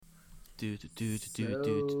Pokes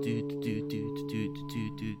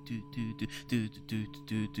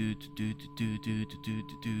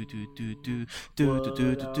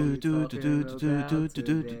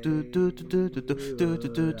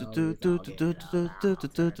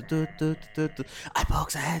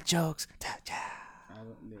and head jokes.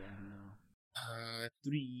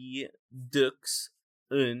 Three ducks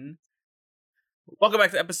in. Welcome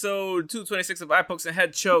back to episode 226 of Eye Pokes and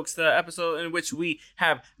Head Chokes, the episode in which we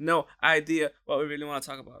have no idea what we really want to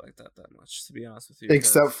talk about like that much, to be honest with you.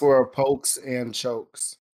 Except for pokes and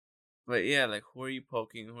chokes. But yeah, like, who are you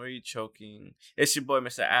poking? Who are you choking? It's your boy,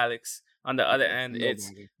 Mr. Alex. On the other end,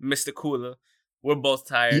 it's Mr. Cooler. We're both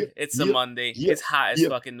tired. It's a Monday. It's hot as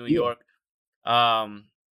fuck in New York.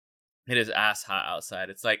 It is ass hot outside.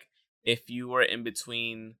 It's like if you were in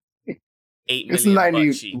between 8 million It's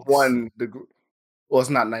 91 degrees. Well, it's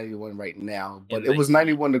not 91 right now, but it was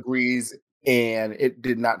 91 degrees, and it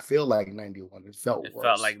did not feel like 91. It felt worse. It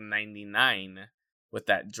felt like 99 with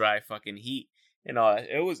that dry fucking heat and all that.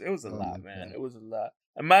 It was a lot, man. God. It was a lot.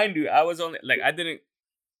 And mind you, I was only like I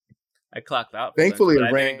clocked out. Thankfully,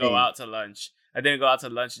 lunch, I didn't go out to lunch. I didn't go out to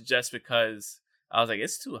lunch just because I was like,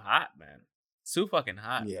 it's too hot, man. It's too fucking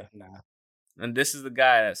hot. Yeah, nah. And this is the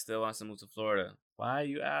guy that still wants to move to Florida. Why,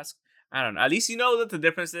 you ask? I don't know. At least you know what the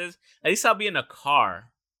difference is. At least I'll be in a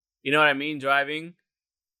car. You know what I mean? Driving.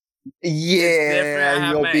 Yeah, I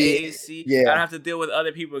have you'll my be. AC. Yeah, I don't have to deal with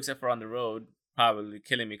other people except for on the road, probably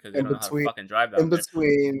killing me because they don't know how to fucking drive down there.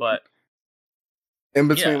 But in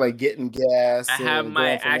between, like getting gas, I have and my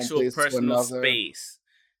going from actual one place to personal another. space.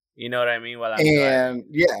 You know what I mean? While I'm driving. And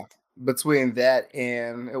yeah, between that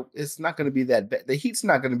and it's not going to be that bad. The heat's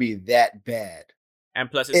not going to be that bad.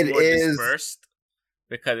 And plus, it's more dispersed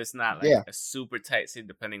because it's not like a super tight city,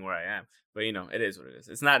 depending where I am. But you know, it is what it is.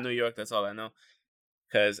 It's not New York. That's all I know.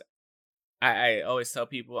 Because I always tell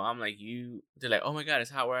people, I'm like, they're like, oh my God,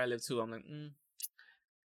 it's hot where I live too. I'm like,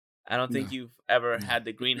 I don't think you've ever had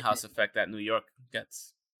the greenhouse effect that New York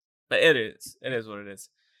gets. But it is. It is what it is.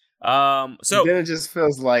 So then it just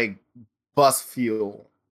feels like bus fuel.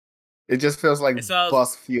 It just feels like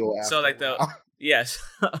bus fuel. So like yes.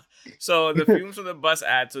 So the fumes from the bus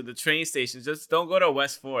add to the train stations. Just don't go to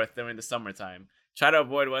West 4th during the summertime. Try to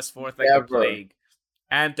avoid West 4th like the plague.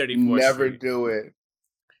 And 34th Never Street. do it.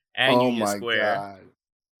 And Union Square. God.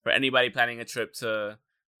 For anybody planning a trip to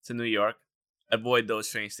New York, avoid those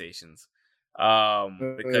train stations.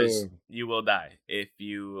 Because you will die if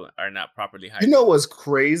you are not properly hydrated. You know what's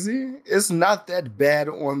crazy? It's not that bad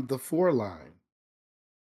on the 4 line.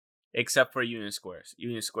 Except for Union Square.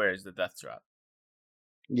 Union Square is the death drop.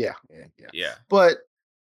 Yeah. But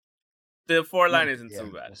the 4 line isn't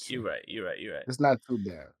too bad. You're right. It's not too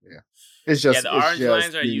bad. Yeah. It's just the orange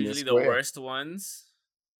lines are usually the worst ones.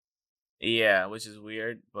 Yeah, which is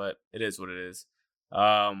weird, but it is what it is.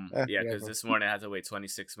 Because this morning I had to wait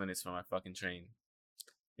 26 minutes for my fucking train.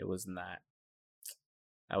 It was not.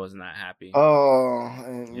 I was not happy.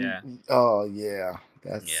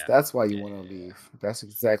 That's why you want to leave. That's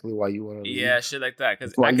exactly why you want to leave. Yeah, shit like that.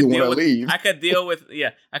 Because I could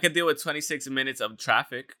deal with 26 minutes of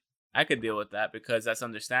traffic. I could deal with that because that's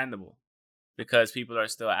understandable. Because people are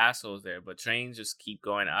still assholes there, but trains just keep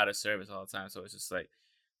going out of service all the time. So it's just like,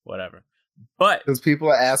 whatever. But because people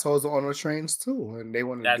are assholes on the trains too, and they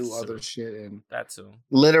want to do other shit. And that's too.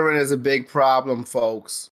 Littering is a big problem,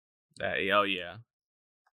 folks.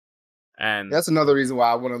 And that's another reason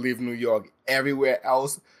why I want to leave New York. Everywhere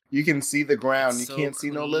else, you can see the ground. You can't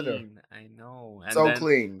see no litter. I know. And so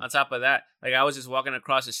clean. On top of that, like I was just walking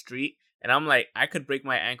across the street, and I'm like, I could break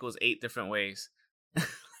my ankles 8 different ways.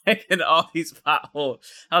 In all these potholes.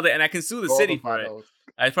 And I can sue the city for it.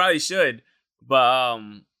 I probably should, but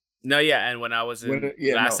no, yeah. And when I was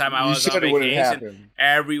last time I was on vacation,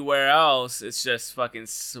 everywhere else it's just fucking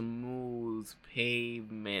smooth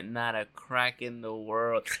pavement, not a crack in the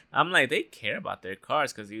world. I'm like, they care about their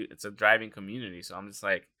cars because it's a driving community. So I'm just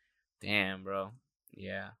like, damn, bro.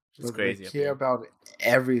 Yeah, it's crazy. They care about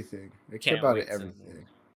everything. They care about everything.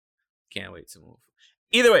 Can't wait to move.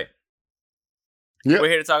 Either way, we're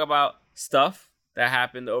here to talk about stuff that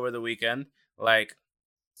happened over the weekend, like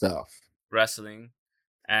wrestling.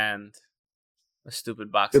 And a stupid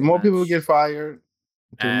boxing Did more match. people get fired?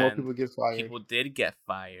 People did get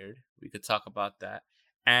fired. We could talk about that.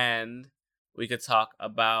 And we could talk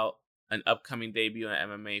about an upcoming debut in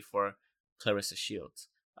MMA for Clarissa Shields.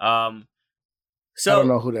 So I don't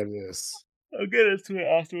know who that is. I'll get into it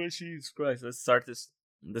afterwards. Jesus Christ. Let's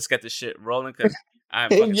get this shit rolling because I'm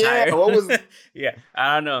fucking tired. What was Yeah,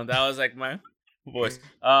 I don't know. That was like my voice.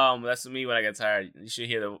 That's me when I get tired. You should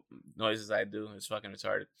hear the noises I do. It's fucking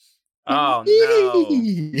retarded. Oh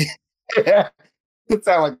no. It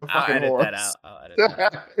sounds like a I'll fucking edit that horse. out. I'll edit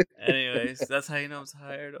that out. Anyways, that's how you know I'm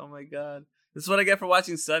tired. Oh my god. This is what I get for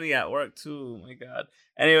watching Sunny at work too. Oh my god.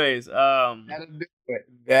 Anyways, That'll do it.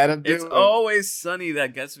 That'll do it's it. always Sunny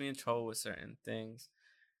that gets me in trouble with certain things.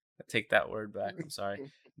 I take that word back. I'm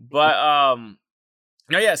sorry. But oh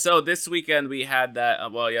yeah, so this weekend we had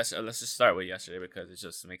that well, yesterday, let's just start with yesterday because it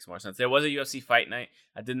just makes more sense. There was a UFC fight night.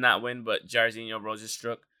 I did not win, but Jairzinho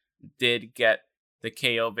Rozenstruik did get the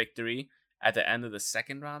KO victory at the end of the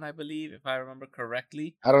second round, I believe, if I remember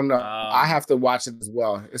correctly. I don't know. I have to watch it as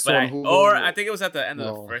well. It's on Hulu. Or I think it was at the end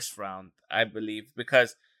of the first round, I believe,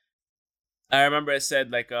 because I remember it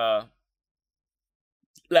said like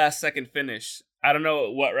last second finish. I don't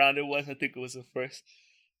know what round it was. I think it was the first.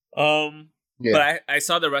 Yeah. But I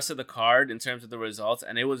saw the rest of the card in terms of the results,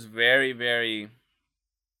 and it was very, very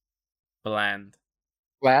bland.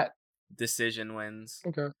 Flat? Decision wins.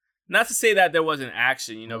 Okay. Not to say that there wasn't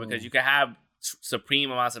action, because you could have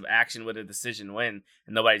supreme amounts of action with a decision win,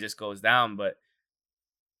 and nobody just goes down, but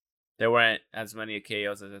there weren't as many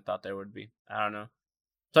KOs as I thought there would be. I don't know.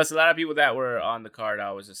 Plus, a lot of people that were on the card,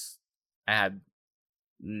 I had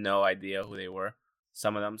no idea who they were.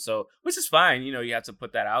 Some of them, so which is fine. You have to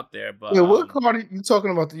put that out there. But yeah, what card are you talking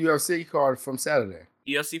about? The UFC card from Saturday?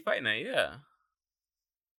 UFC Fight Night, yeah.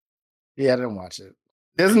 Yeah, I didn't watch it.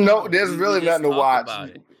 There's really nothing to watch.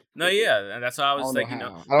 No, yeah, and that's why I was like, I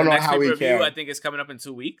don't know how we can. I think it's coming up in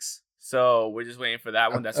 2 weeks, so we're just waiting for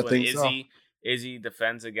that one. That's when Izzy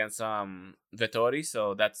defends against Vettori,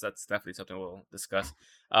 so that's definitely something we'll discuss.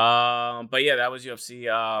 But yeah, that was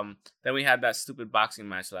UFC. Then we had that stupid boxing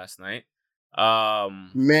match last night.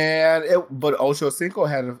 Man, but Ocho Cinco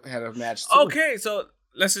had a match too. Okay, so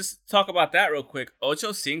let's just talk about that real quick.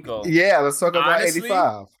 Ocho Cinco. Yeah, let's talk about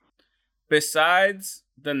 85. Besides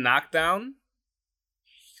the knockdown,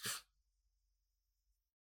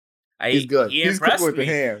 he's good. He's good with the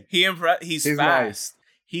hand. He's fast. Nice.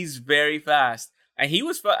 He's very fast. And he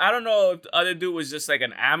was, I don't know if the other dude was just like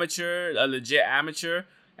an amateur, a legit amateur,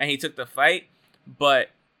 and he took the fight, but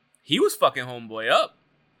he was fucking homeboy up.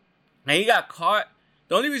 And he got caught.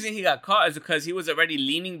 The only reason he got caught is because he was already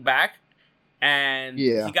leaning back and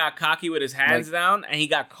he got cocky with his hands down and he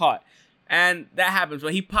got caught. And that happens,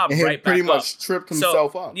 but he popped right back up. Pretty much tripped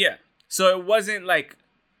himself up. Yeah. So it wasn't like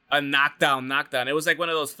a knockdown. It was like one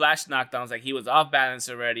of those flash knockdowns. Like he was off balance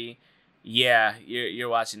already. Yeah, you're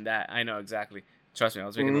watching that. I know exactly. Trust me, I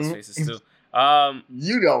was making those faces too.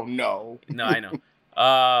 You don't know. No, I know.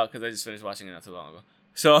 Because I just finished watching it not too long ago.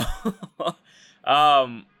 So,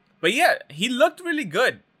 but yeah, he looked really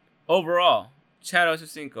good overall. Chad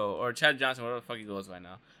Ochocinco or Chad Johnson, whatever the fuck he goes by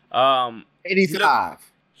now. 85.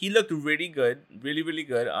 He looked really good, really, really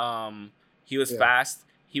good. He was fast.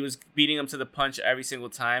 He was beating him to the punch every single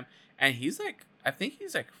time, and I think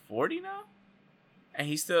he's like 40 now, and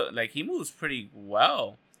he's still he moves pretty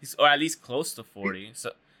well. Or at least close to 40.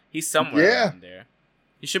 So he's somewhere around there.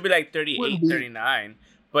 He should be like 38, 39.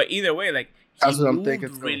 But either way, that's what I'm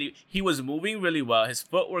thinking. He was moving really well. His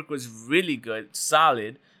footwork was really good,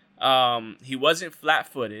 solid. He wasn't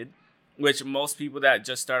flat-footed, which most people that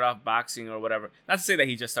just start off boxing or whatever. Not to say that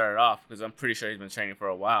he just started off, because I'm pretty sure he's been training for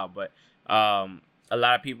a while. But a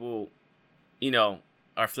lot of people,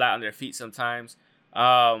 are flat on their feet sometimes.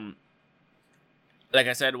 Like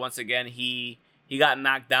I said, once again, he got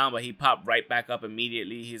knocked down, but he popped right back up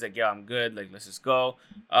immediately. He's like, "Yo, I'm good. Let's just go."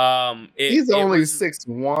 He's only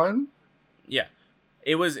 6'1". Yeah,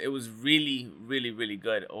 it was really, really, really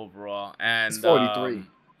good overall. And he's 43.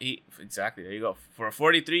 Exactly, there you go. For a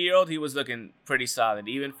 43-year-old, he was looking pretty solid.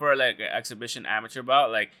 Even for an exhibition amateur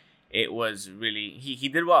bout, it was really he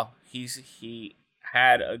did well. He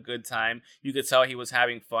had a good time. You could tell he was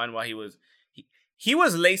having fun while he was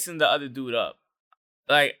lacing the other dude up.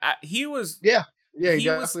 He was he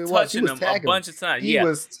was touching him a bunch of times. He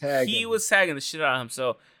was tagging the shit out of him.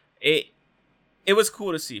 So it was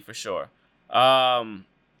cool to see for sure. I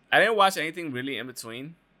didn't watch anything really in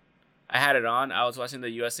between. I had it on. I was watching the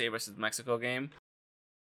USA versus Mexico game.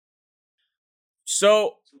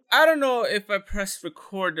 So I don't know if I pressed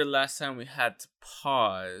record the last time we had to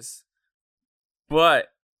pause,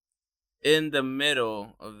 but in the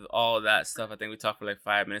middle of all that stuff, I think we talked for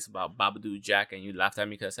 5 minutes about Babadoo Jack, and you laughed at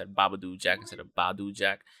me because I said Babadoo Jack instead of Badu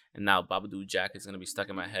Jack, and now Babadoo Jack is going to be stuck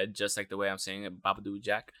in my head just like the way I'm saying it, Babadoo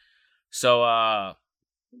Jack. So,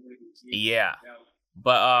 yeah.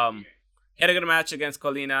 But he had a good match against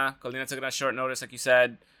Colina. Colina took it on short notice, like you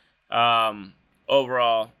said.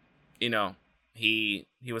 Overall, he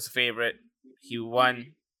was a favorite. He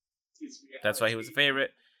won. That's why he was a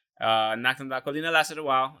favorite. Knocked him down. Colina lasted a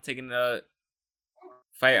while, taking the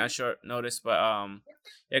fight on short notice, but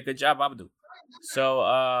yeah, good job, Abdu. So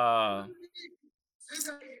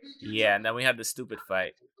yeah, and then we had the stupid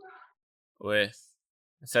fight with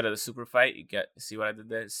instead of the super fight, see what I did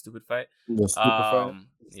there? Stupid fight. The super fight.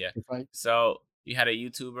 Yeah. Super fight. So you had a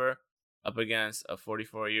YouTuber up against a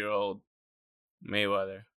 44-year-old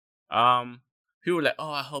Mayweather. People were like,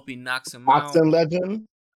 "Oh, I hope he knocks him out." Boxing legend.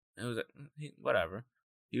 It was like, whatever.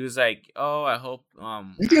 He was like, "Oh, I hope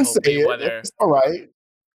you can say Mayweather." It's all right.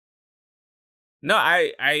 No,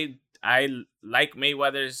 I like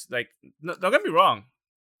Mayweather's like. No, don't get me wrong.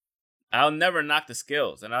 I'll never knock the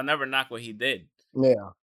skills, and I'll never knock what he did.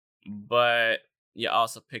 Yeah. But you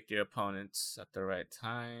also picked your opponents at the right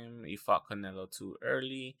time. You fought Canelo too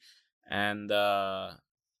early, and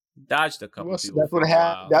dodged a couple people.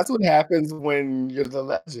 That's what happens when you're the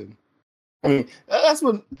legend. I mean, that's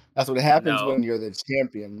what happens when you're the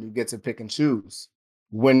champion. You get to pick and choose.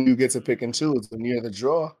 When you get to pick and choose, when you're the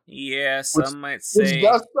draw. Yeah, some might say which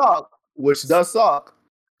does suck. Which does suck.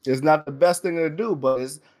 It's not the best thing to do, but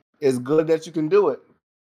it's good that you can do it.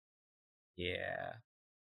 Yeah.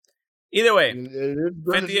 Either way,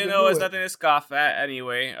 50-0 is nothing to scoff at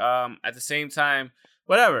anyway. At the same time,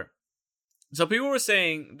 whatever. So people were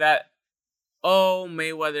saying that, oh,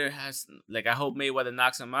 Mayweather has, like, I hope Mayweather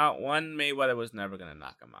knocks him out. One, Mayweather was never going to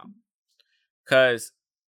knock him out. Because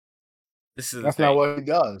that's not what he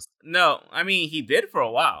does. No, I mean, he did for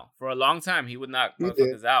a while. For a long time, he would knock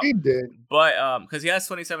motherfuckers out. He did. But, because he has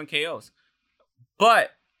 27 KOs. But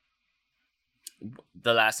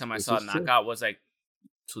the last time I saw a knockout was like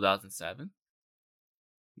 2007,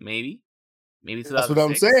 maybe 2006. That's what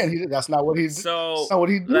I'm saying. That's not what he's. So that's not what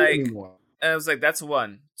he did anymore. And I was like, that's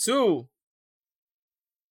one. Two.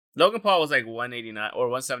 Logan Paul was like 189 or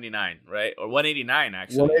 179, right? Or 189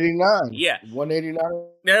 actually. 189. Yeah, 189.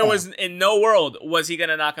 There was in no world was he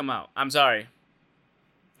gonna knock him out. I'm sorry.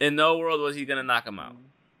 In no world was he gonna knock him out.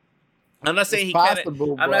 I'm not saying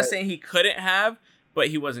I'm not saying he couldn't have, but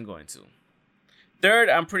he wasn't going to. Third,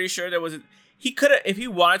 I'm pretty sure there was. He could have, if he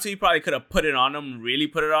wanted to, he probably could have put it on him, really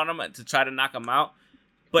put it on him to try to knock him out.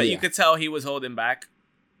 But you could tell he was holding back.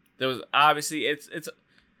 There was obviously it's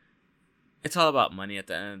all about money at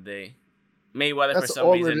the end of the day. Mayweather for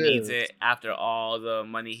some reason needs it after all the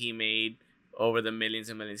money he made over the millions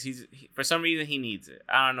and millions. For some reason he needs it.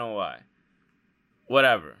 I don't know why.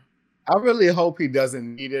 Whatever. I really hope he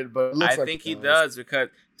doesn't need it, but I think he does because,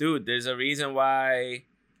 dude, there's a reason why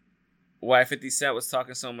 50 Cent was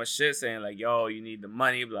talking so much shit, saying like, yo, you need the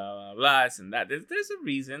money, blah, blah, blah, this and that. There's a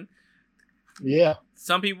reason. Yeah.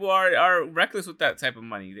 Some people are reckless with that type of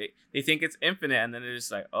money. They think it's infinite, and then they're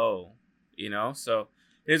just like, oh, so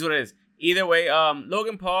here's what it is. Either way,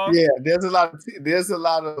 Logan Paul. Yeah, there's a lot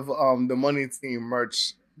of the money team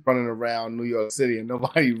merch running around New York City, and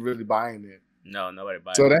nobody really buying it. No, nobody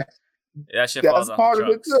buying it. So that shit falls off part of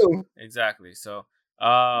it too. Exactly. So,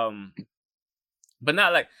 but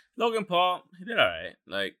not like Logan Paul. He did all right.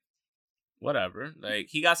 Like, whatever. Like,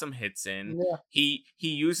 he got some hits in. Yeah. He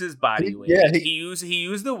used his body weight. Yeah, he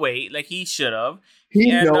used the weight like he should have.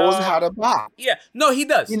 He knows how to box. Yeah. No, he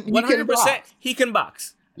does. 100%. He can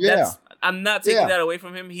box. Yeah. I'm not taking that away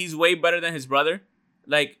from him. He's way better than his brother.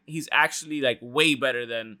 Like, he's actually like way better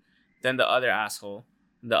than the other asshole,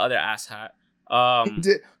 the other asshat.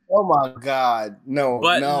 Oh my God, no!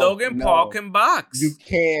 But Logan Paul can box. You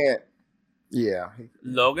can't. Yeah,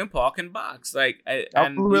 Logan Paul can box. Like,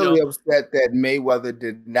 I'm really upset that Mayweather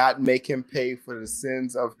did not make him pay for the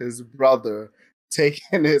sins of his brother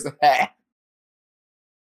taking his hat.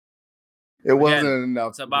 It wasn't enough.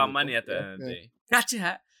 It's about money at the end of the day. Got your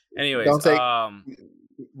hat. Anyways,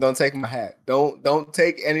 don't take my hat. Don't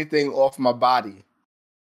take anything off my body.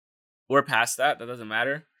 We're past that. That doesn't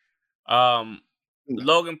matter.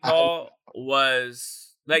 Logan Paul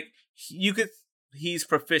was like, he's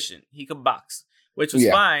proficient. He could box, which was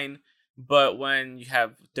fine. But when you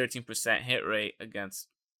have 13% hit rate against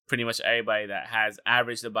pretty much everybody that has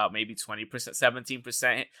averaged about maybe 20%,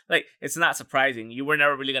 17%, like, it's not surprising. You were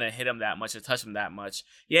never really going to hit him that much or touch him that much.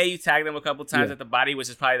 Yeah, you tagged him a couple times at the body, which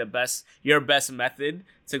is probably your best method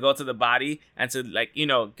to go to the body and to, like,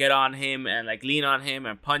 get on him and, like, lean on him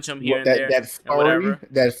and punch him here and there. That flurry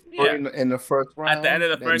in the first round. At the end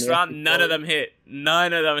of the first round, none of them hit.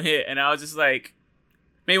 None of them hit. And I was just like,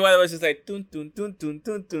 Mayweather was just like, dun, dun, dun, dun,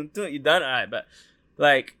 dun, dun, dun. You done? All right, but...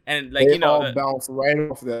 Like, and like, they all bounced right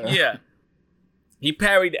off there. Yeah. He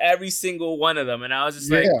parried every single one of them. And I was just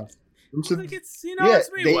like, it's, it's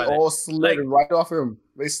Mayweather. They all slid right off him.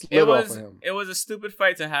 They slid off of him. It was a stupid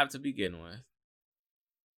fight to have to begin with.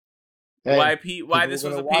 And why this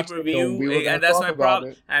was a pay-per-view, and that's my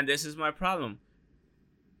problem. And this is my problem.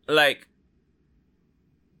 Like,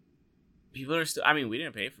 people are still. I mean, we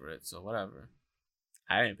didn't pay for it, so whatever.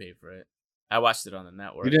 I didn't pay for it. I watched it on the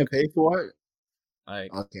network. You didn't pay for it?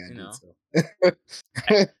 Like, okay, you know, so.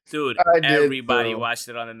 Dude, everybody watched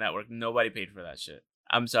it on the network. Nobody paid for that shit.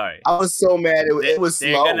 I'm sorry. I was so mad. It was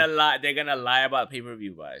slow. They're gonna lie about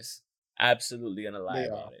pay-per-view buys. Absolutely gonna lie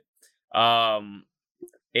about it.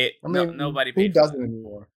 Nobody paid. Who does it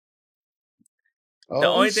anymore? The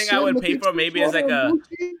only thing I would pay for maybe is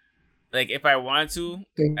like if I wanted to,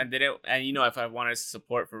 and if I wanted to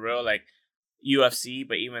support for real, like UFC,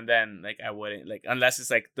 but even then, like I wouldn't, like unless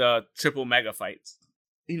it's like the triple mega fights.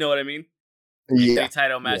 You know what I mean? Yeah. 3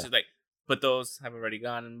 title matches, like, but those have already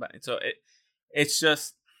gone, and so it's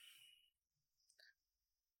just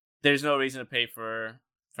there's no reason to pay for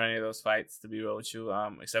any of those fights, to be real with you,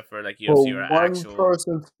 except for like UFC or actual. One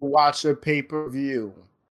person to watch a pay-per-view.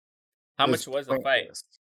 How much was the fight?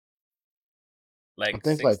 Like, I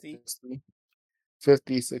think 60? like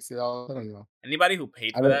 $50, $60. I don't know. Anybody who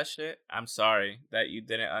paid for that shit, I'm sorry that you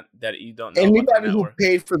didn't. That you don't know. Anybody who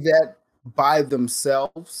paid for that by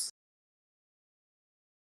themselves,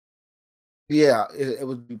 yeah, it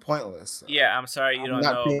would be pointless. Yeah, I'm sorry you don't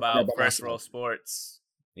know about First Row Sports.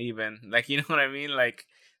 Even like, you know what I mean? Like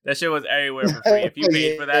that shit was everywhere for free. If you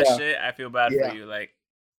paid for that shit, I feel bad for you. Like,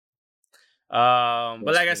 but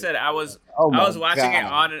like I said, I was watching it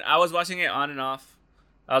on and off.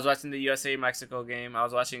 I was watching the USA Mexico game. I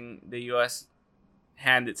was watching the US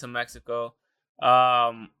hand it to Mexico.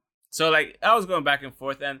 So like I was going back and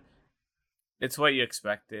forth, and it's what you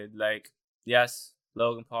expected. Like, yes,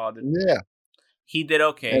 Logan Paul did. Yeah, he did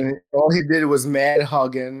okay. And all he did was mad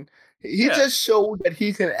hugging. He just showed that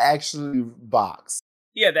he can actually box.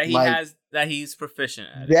 Yeah, that he's proficient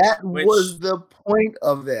at that it. That was the point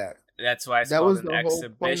of that. That's why it's called an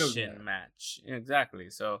exhibition match. Exactly.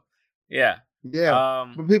 So, yeah.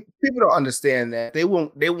 Yeah. But people don't understand that. They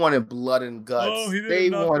wanted blood and guts. Oh,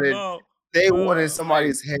 they wanted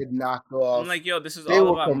somebody's head knocked off. I'm like, yo, this is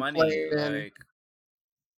all about money. Like,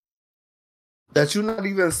 that you're not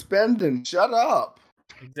even spending. Shut up.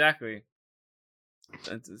 Exactly.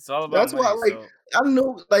 It's all about money. That's why, I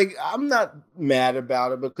knew, I'm not mad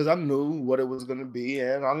about it because I knew what it was going to be,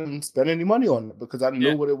 and I didn't spend any money on it because I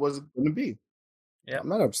knew what it was going to be. Yeah, I'm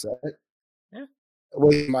not upset. Yeah,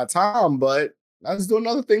 wasting my time, but I was doing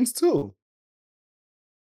other things too.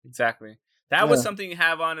 Exactly. That was something you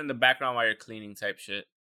have on in the background while you're cleaning, type shit.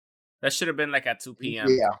 That should have been like at 2 p.m.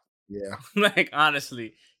 Yeah. Like,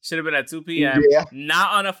 honestly, should have been at 2 p.m. Yeah.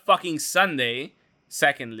 Not on a fucking Sunday.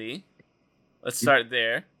 Secondly, let's start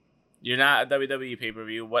there. You're not a WWE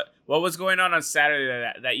pay-per-view. What was going on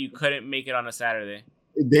Saturday that you couldn't make it on a Saturday?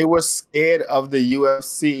 They were scared of the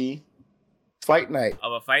UFC fight night.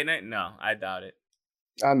 Of a fight night? No, I doubt it.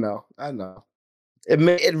 I know.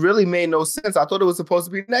 It really made no sense. I thought it was supposed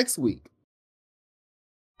to be next week.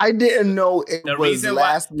 I didn't know it was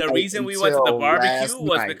last night. The reason we went to the barbecue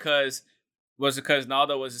was because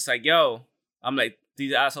Naldo was just like, yo, I'm like,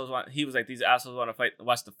 these assholes want to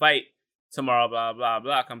watch the fight tomorrow, blah, blah,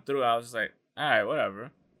 blah, come through. I was just like, all right,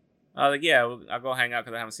 whatever. I was like, yeah, I'll go hang out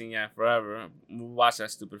because I haven't seen you in forever. We'll watch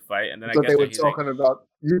that stupid fight. And then I thought they were talking about,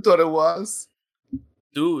 you thought it was?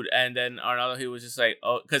 Dude, and then Arnaldo, he was just like,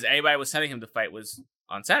 oh, because everybody was telling him the fight was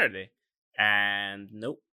on Saturday. And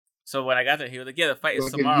nope. So when I got there, he was like, yeah, the fight is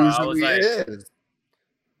tomorrow.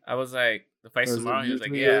 I was like, the fight's tomorrow? He was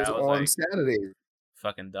like, yeah. I was on Saturday.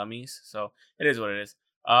 Fucking dummies. So it is what it is.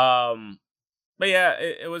 But yeah,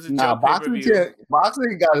 it was a joke. Boxing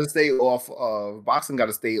got to stay off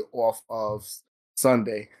of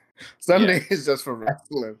Sunday. Sunday is just for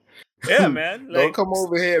wrestling. Yeah, man. Don't come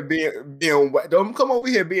over here being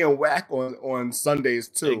whack on Sundays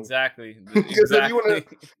too. Exactly. Because if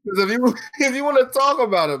you want to talk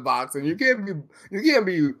about it, boxing, you can't be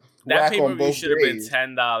that pay-per-view should have been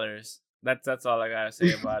 $10. That's all I gotta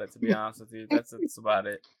say about it. To be honest with you, that's about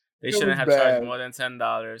it. They shouldn't have charged more than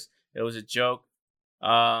 $10. It was a joke.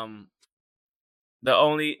 That's the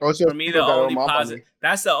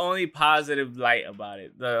only positive light about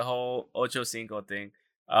it. The whole Ocho Cinco thing.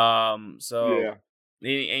 So yeah.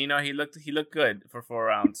 And, he looked good for 4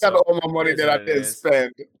 rounds. Got all my money that I didn't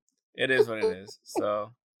spend. It is what it is.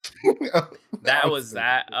 So that was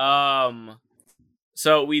that.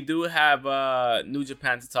 So we do have New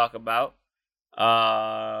Japan to talk about.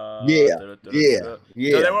 Yeah. So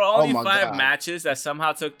there were only 5 matches that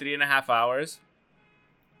somehow took 3.5 hours.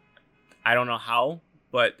 I don't know how,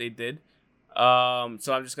 but they did. So I'm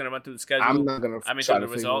just gonna run through the schedule. I'm not gonna through the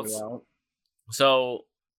results. So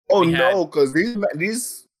because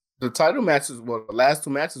the title matches, the last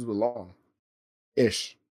 2 matches were long,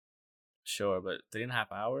 ish. Sure, but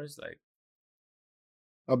 3.5 hours, like.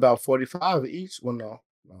 about 45 each. Well, no,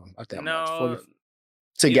 not that much. 40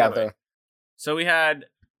 together. So we had.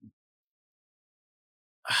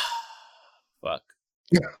 Fuck.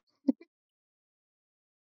 Yeah.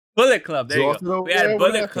 Bullet Club. There you go. We had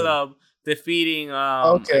Bullet Club defeating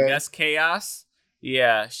I guess Chaos.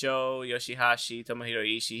 Yeah, Sho, Yoshihashi, Tomohiro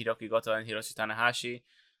Ishii, Hiroki Goto, and Hiroshi Tanahashi.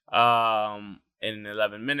 In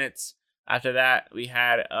 11 minutes. After that, we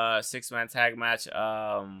had a 6-man tag match.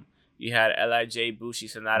 You had Lij, Bushi,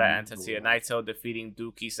 Sonata, and Tetsuya Naito defeating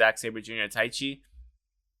Dookie, Zack Sabre Jr., and Taichi.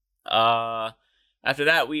 After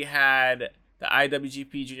that, we had the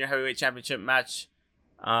IWGP Junior Heavyweight Championship match.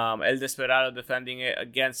 El Desperado defending it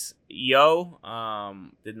against Yo.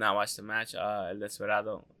 Did not watch the match. El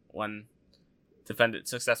Desperado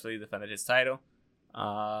successfully defended his title.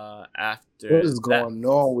 After what is going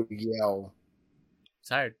on with Yo?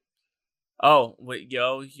 Tired. Oh, with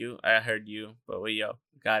Yo, I heard you, but with Yo,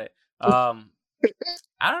 got it. I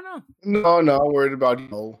don't know. No, I'm worried about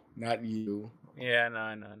Yo, not you. Yeah, no,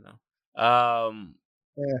 I know.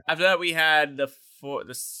 After that, we had the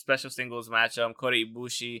special singles match. Kota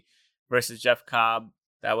Ibushi versus Jeff Cobb.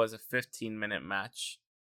 That was a 15-minute match.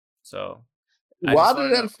 So, why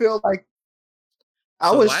did that feel like?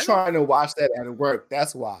 I was trying to watch that at work.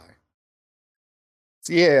 That's why.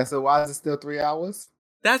 Yeah. So why is it still 3 hours?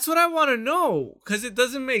 That's what I want to know, because it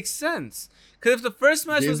doesn't make sense. Because if the first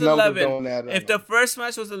match was 11, if the first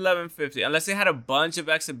match was 11:50, unless they had a bunch of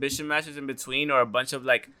exhibition matches in between or a bunch of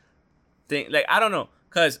I don't know,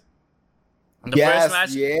 because the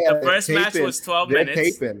first match was 12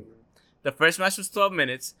 minutes. The first match was 12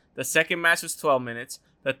 minutes. The second match was 12 minutes.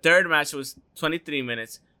 The third match was 23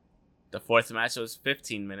 minutes. The fourth match was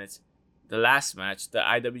 15 minutes. The last match, the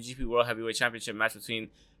IWGP World Heavyweight Championship match between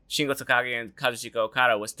Shingo Takagi and Kazuchika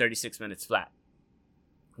Okada, was 36 minutes flat,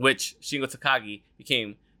 which Shingo Takagi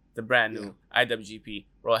became the brand new IWGP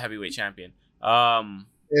World Heavyweight Champion.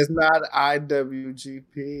 It's not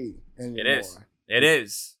IWGP anymore. It is. It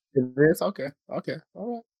is. It is? Okay. All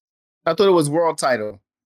right. I thought it was world title.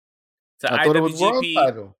 I thought it was world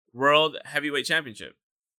title. World Heavyweight Championship.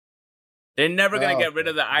 They're never going to get rid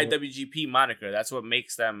of the IWGP moniker. That's what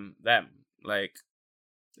makes them. Like,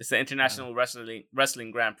 it's the International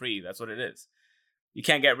Wrestling Grand Prix. That's what it is. You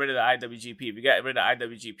can't get rid of the IWGP. If you get rid of the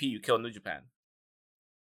IWGP, you kill New Japan.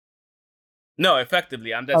 No,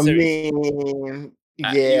 effectively. I'm dead serious. You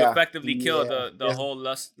effectively kill the whole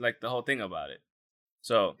lust, like the whole thing about it.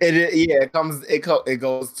 So it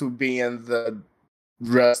goes to being the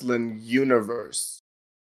wrestling universe.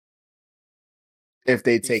 If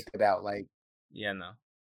they take it out,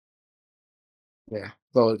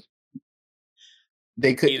 so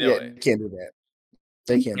they could. Can't do that.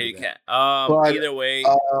 They can't. You can't. Either way.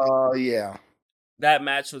 That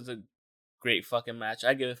match was a great fucking match.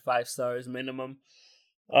 I give it 5 stars minimum.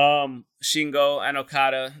 Shingo and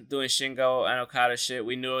Okada doing Shingo and Okada shit.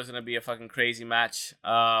 We knew it was gonna be a fucking crazy match.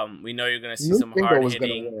 We know you're gonna see some hard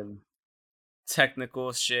hitting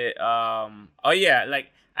technical shit.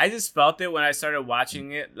 I just felt it when I started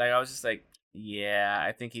watching it. Like, I was just like, yeah,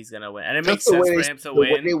 I think he's gonna win, and it makes sense for him to win.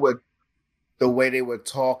 The way they were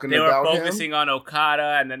talking about him. They were focusing on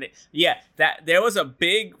Okada, and then there was a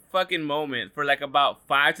big fucking moment for like about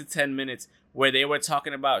 5 to 10 minutes where they were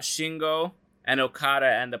talking about Shingo and Okada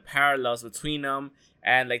and the parallels between them,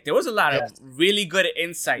 and like there was a lot of really good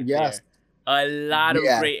insight there. A lot of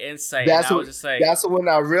great insight. That's when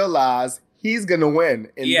I realized he's gonna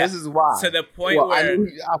win, and this is why. To the point where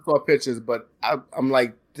I saw pictures, but I'm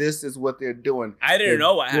like, this is what they're doing. I didn't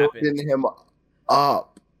know what happened. Building him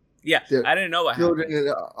up. Yeah, I didn't know what happened. Building it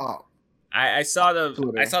up. I saw the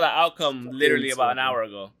outcome literally about an hour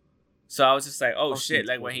ago, so I was just like, oh shit!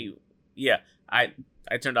 Like when I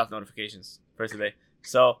turned off notifications for today.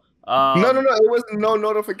 So no, it wasn't no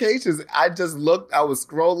notifications. I just looked. I was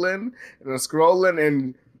scrolling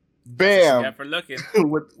and bam! Yeah, for looking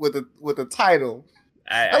with the title.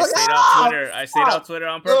 I stayed on Twitter. I stayed on Twitter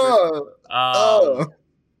on purpose.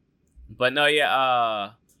 But no,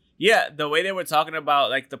 the way they were talking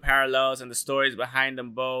about like the parallels and the stories behind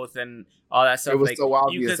them both and all that stuff, it was so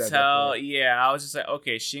obvious. You could tell. Yeah, I was just like,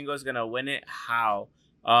 okay, Shingo's gonna win it. How?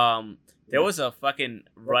 There was a fucking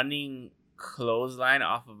running clothesline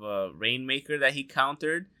off of a Rainmaker that he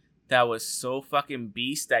countered. That was so fucking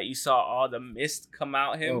beast that you saw all the mist come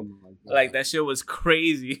out him. Like that shit was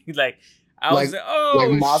crazy. Like I was like, oh, like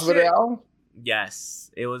Masvidal?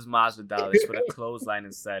 Yes, it was Masvidal. They put a clothesline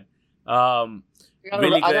instead.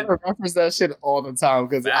 Really I gotta reference that shit all the time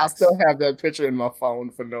because I still have that picture in my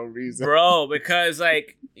phone for no reason, bro. Because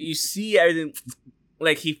like you see everything,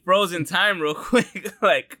 like he froze in time real quick.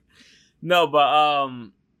 Like no, but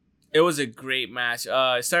It was a great match.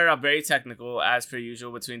 It started off very technical, as per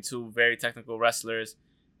usual, between two very technical wrestlers.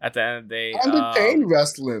 At the end of the day, and the chain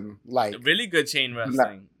wrestling, like really good chain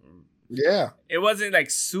wrestling. Yeah, it wasn't like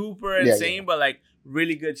super insane, but like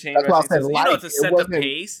really good chain that's wrestling. Why I said, to set the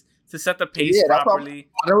pace. To set the pace properly.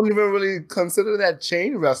 I don't even really consider that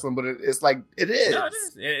chain wrestling, but it's like it is. No, it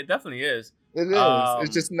is. It definitely is. It is.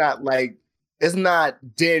 It's just not like it's not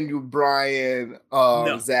Daniel Bryan,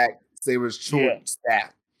 Zack Saber's short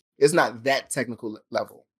staff. It's not that technical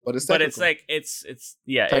level, but it's technical. But it's like it's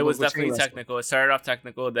technical. It was definitely technical. It started off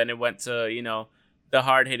technical, then it went to the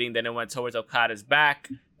hard hitting, then it went towards Okada's back,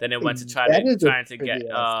 then it went to trying to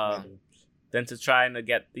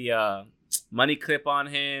get the money clip on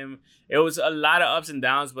him. It was a lot of ups and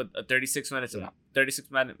downs, but a 36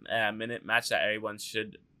 minute match that everyone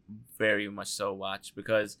should very much so watch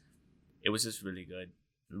because it was just really good.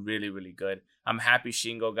 Really, really good. I'm happy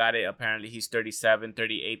Shingo got it. Apparently he's 37,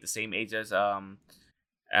 38, the same age as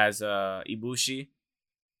Ibushi.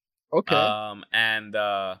 Okay. And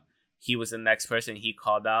he was the next person he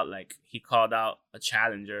called out a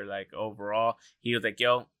challenger, like overall. He was like,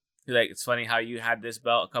 yo, it's funny how you had this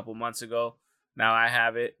belt a couple months ago. Now I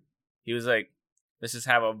have it. He was like, let's just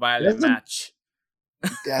have a violent match.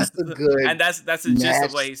 That's a good and that's the gist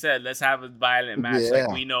of what he said. Let's have a violent match like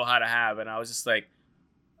we know how to have. And I was just like,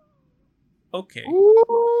 okay.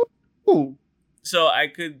 Ooh. So I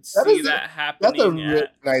could see that happening. That's a really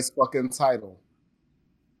nice fucking title.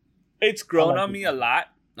 It's grown on me a lot.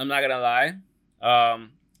 I'm not gonna lie. I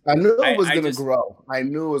knew it was gonna grow. I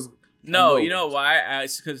knew it was. No, you know why?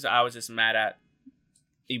 It's because I was just mad at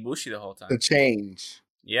Ibushi the whole time. The change.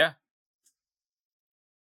 Yeah.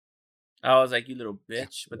 I was like, you little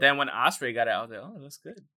bitch. But then when Ospreay got it, I was like, oh, that's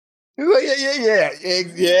good. Yeah.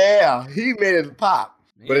 He made it pop.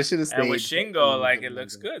 Yeah. But it should have stayed. And with Shingo, like, it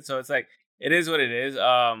looks good. So it's like, it is what it is.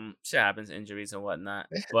 Shit happens, injuries and whatnot.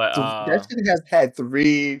 But that shit has had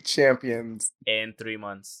 3 champions in 3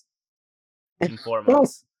 months. In 4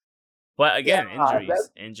 months. But again,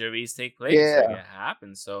 injuries take place. Yeah. Like, it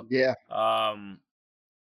happens. So yeah.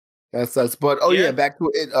 That sucks. But back to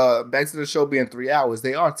it. Back to the show being 3 hours.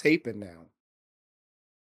 They are taping now.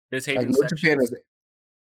 They're taping sections.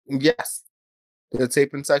 Yes, they're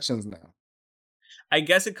taping sections now. I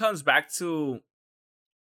guess it comes back to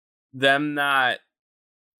them not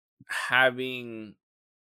having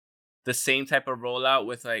the same type of rollout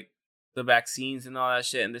with like the vaccines and all that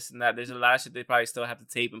shit and this and that. There's a lot of shit they probably still have to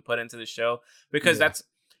tape and put into the show because that's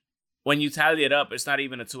when you tally it up. It's not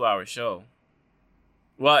even a 2-hour show.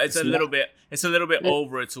 Well, it's a little bit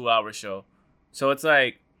over a 2-hour show. So it's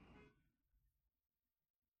like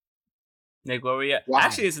where we at? Wow.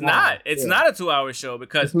 Actually, it's not. It's not a 2-hour show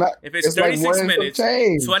because if it's 36 like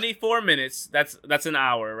minutes, 24 minutes, that's an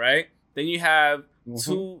hour, right? Then you have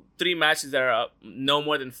 2-3 matches that are no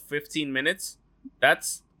more than 15 minutes.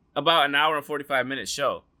 That's about an hour and 45 minute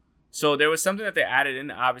show. So there was something that they added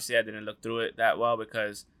in. Obviously, I didn't look through it that well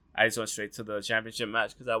because I just went straight to the championship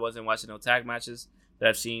match because I wasn't watching no tag matches that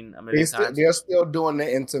I've seen a million times. They're still doing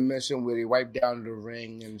the intermission where they wipe down the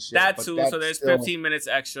ring and shit. That too. So there's 15 minutes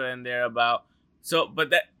extra in there about. So,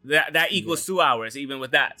 but that equals 2 hours even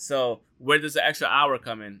with that. So where does the extra hour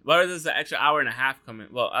come in? Where does the extra hour and a half come in?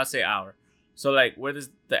 Well, I'll say hour. So like, where does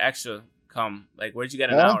the extra come? Like, where'd you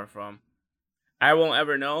get an hour from? I won't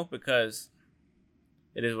ever know because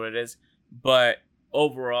it is what it is. But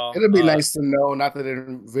overall, it'll be nice to know. Not that it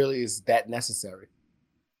really is that necessary.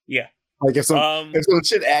 Yeah. Like if some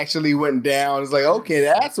shit actually went down, it's like, okay,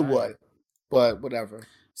 that's what. But whatever.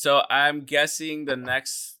 So I'm guessing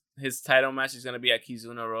his title match is gonna be at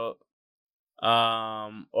Kizuna Road,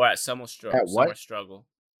 or at Summer Struggle. At what? Summer Struggle.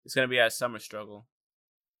 It's gonna be at Summer Struggle.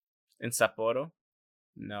 In Sapporo?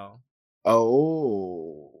 No.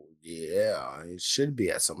 Oh yeah, it should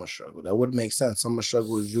be at Summer Struggle. That would make sense. Summer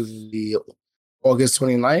Struggle is usually August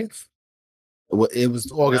 29th. It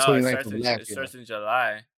was August 29th from last year. It starts in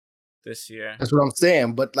July this year. That's what I'm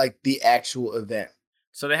saying. But like the actual event.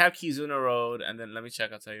 So they have Kizuna Road, and then let me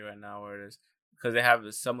check. I'll tell you right now where it is. Because they have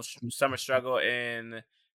the Summer Struggle in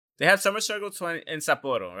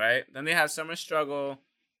Sapporo, right? Then they have Summer Struggle,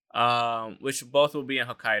 which both will be in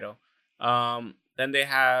Hokkaido. Then they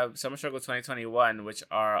have Summer Struggle 2021, which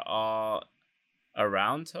are all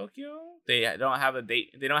around Tokyo. They don't have a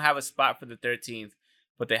date. They don't have a spot for the 13th,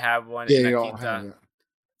 but they have one in Akita.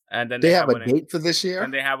 And then they have a date for this year.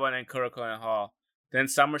 And they have one in Kurokoen Hall. Then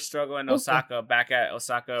Summer Struggle in Osaka, back at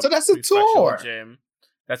Osaka. So that's a tour. Gym.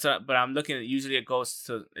 But I'm looking at usually it goes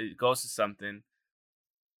to something.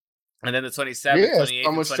 And then the 27th, 28th,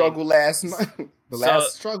 Summer Struggle last night.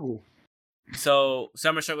 Last struggle. So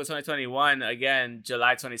Summer Struggle 2021 again,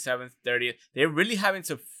 July 27th, 30th. They're really having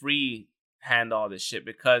to free hand all this shit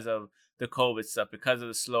because of the COVID stuff, because of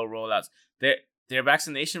the slow rollouts. Their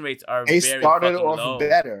vaccination rates are they very started fucking off low.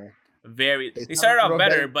 better. They started off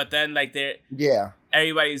better, but then like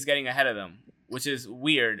everybody's getting ahead of them, which is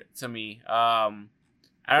weird to me. I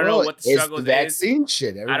don't know what the struggle is. Vaccine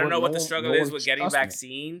shit. I don't know what the struggle is with getting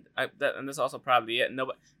vaccine, and that's also probably it.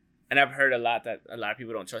 And I've heard a lot that a lot of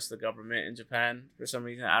people don't trust the government in Japan for some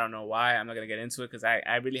reason. I don't know why. I'm not gonna get into it because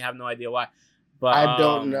I really have no idea why. But I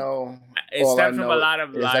don't know. It stemmed from a lot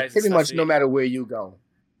of lies. Pretty much no matter where you go.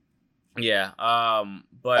 Yeah.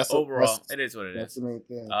 But overall, it is what it is.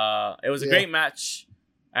 It was a great match.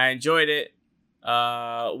 I enjoyed it.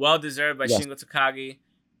 Well deserved by Shingo Takagi.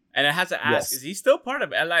 And I had to ask, is he still part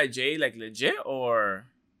of LIJ, like legit, or?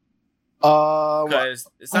 Because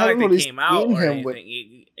it's not like they came out or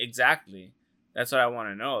anything. Exactly. That's what I want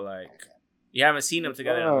to know. Like, you haven't seen them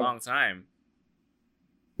together in a long time.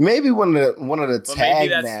 Maybe one of the tag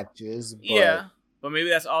matches. But... Yeah, but maybe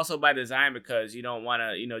that's also by design because you don't want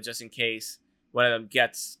to, just in case one of them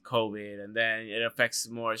gets COVID and then it affects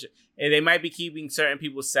more. And they might be keeping certain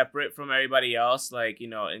people separate from everybody else, like,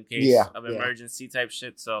 in case of emergency type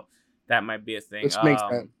shit. So that might be a thing. Which makes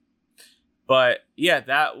sense. But yeah,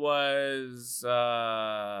 that was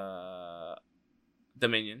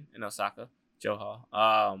Dominion in Osaka, Joe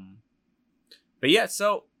Hall. But yeah,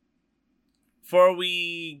 so before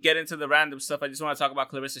we get into the random stuff, I just want to talk about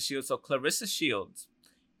Clarissa Shields. So Clarissa Shields,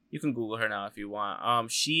 you can Google her now if you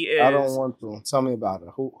want. She is. I don't want to. Tell me about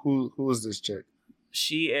her. Who is this chick?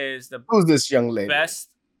 She is who's this young lady? Best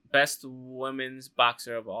women's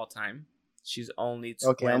boxer of all time. She's only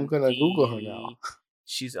 20. Okay, I'm gonna Google her now.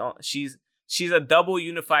 She's a double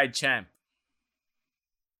unified champ.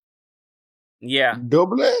 Yeah.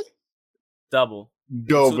 Double. In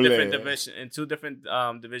two different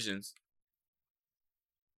divisions.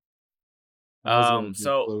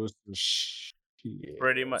 So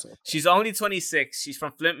pretty much, she's only 26. She's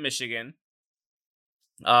from Flint, Michigan.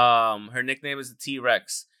 Her nickname is the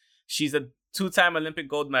T-Rex. She's a 2-time Olympic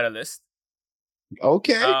gold medalist.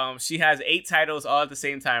 Okay. She has 8 titles all at the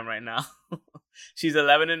same time right now. She's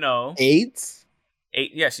 11-0. 8?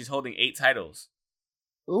 8. Yeah, she's holding 8 titles.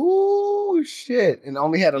 Ooh, shit! And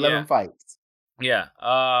only had 11 fights. Yeah.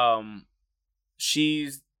 She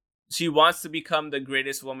wants to become the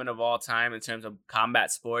greatest woman of all time in terms of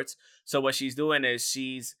combat sports. So what she's doing is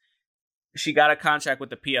she got a contract with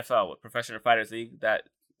the PFL, with Professional Fighters League,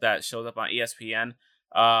 that shows up on ESPN.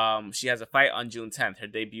 She has a fight on June 10th, her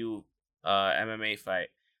debut MMA fight.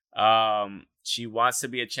 She wants to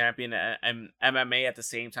be a champion in MMA at the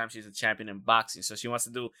same time she's a champion in boxing. So she wants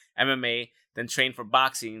to do MMA, then train for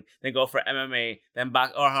boxing, then go for MMA, then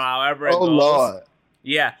box, or however it goes. Oh, Lord.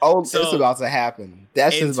 Yeah. Oh, so it's about to happen.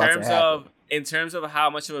 That's just about to happen. In terms of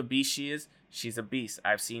how much of a beast she is, she's a beast.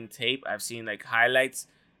 I've seen tape. I've seen like highlights.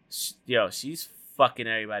 She's fucking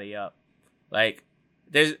everybody up. Like,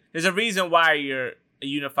 there's a reason why you're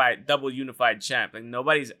a double unified champ. Like,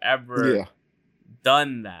 nobody's ever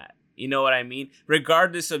done that. You know what I mean?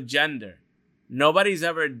 Regardless of gender, nobody's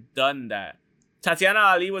ever done that. Tatiana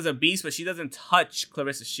Ali was a beast, but she doesn't touch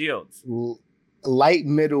Clarissa Shields. Light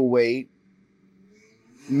middleweight,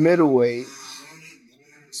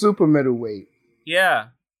 super middleweight. Yeah.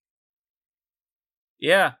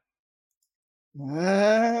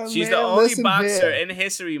 She's the only boxer in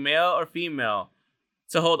history, male or female,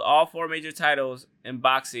 to hold all 4 major titles in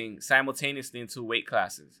boxing simultaneously in 2 weight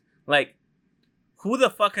classes. Like, who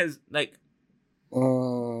the fuck has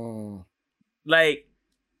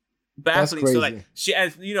baffling. So like, she,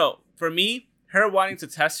 as for me, her wanting to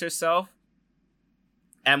test herself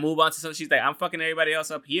and move on to something, she's like, I'm fucking everybody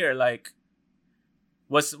else up here. Like,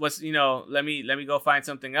 what's let me go find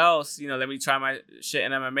something else. Let me try my shit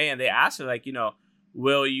in MMA. And they asked her, like,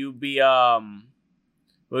 will you be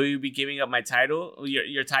giving up my title,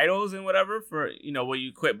 your titles and whatever for, will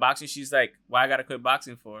you quit boxing? She's like, why I gotta quit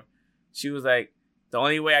boxing for? She was like, the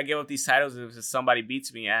only way I give up these titles is if somebody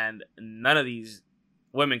beats me, and none of these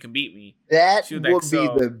women can beat me. That would be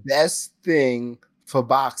the best thing for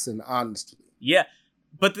boxing, honestly. Yeah,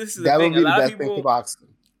 but this is the thing. That would be the best thing for boxing.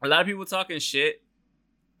 A lot of people talking shit.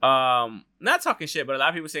 Not talking shit, but a lot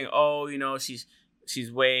of people saying, "Oh, she's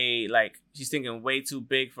way, like, she's thinking way too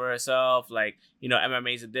big for herself. Like,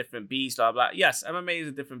 MMA is a different beast." Blah blah. Yes, MMA is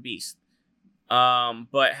a different beast.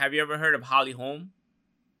 But have you ever heard of Holly Holm?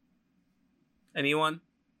 Anyone?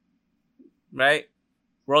 Right?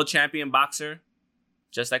 World champion boxer,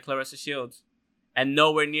 just like Clarissa Shields, and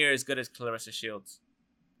nowhere near as good as Clarissa Shields,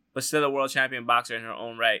 but still a world champion boxer in her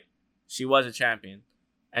own right. She was a champion.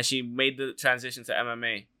 and she made the transition to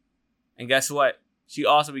MMA. And guess what? She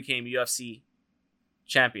also became UFC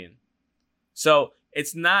champion. So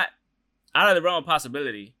it's not out of the realm of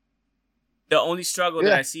possibility. The only struggle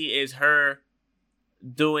that I see is her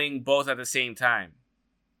doing both at the same time,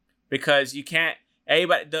 because you can't.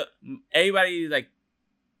 Everybody like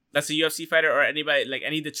that's a UFC fighter or anybody like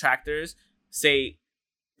any detractors say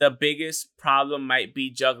the biggest problem might be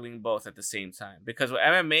juggling both at the same time, because with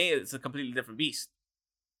MMA it's a completely different beast.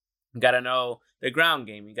 You gotta know the ground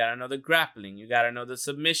game. You gotta know the grappling. You gotta know the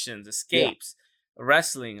submissions, escapes,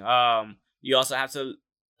 wrestling. You also have to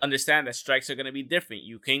understand that strikes are gonna be different.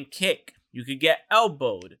 You can kick. You could get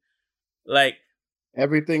elbowed. Like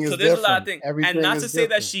everything is so. There's different. A lot of things, and not to say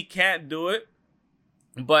that she can't do it,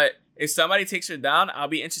 but if somebody takes her down, I'll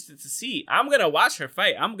be interested to see. I'm gonna watch her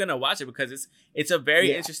fight. I'm gonna watch it because it's a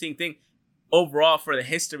very interesting thing overall for the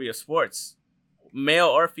history of sports, male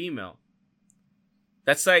or female.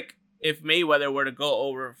 That's like if Mayweather were to go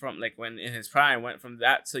over from like when in his prime went from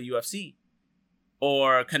that to UFC,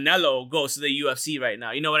 or Canelo goes to the UFC right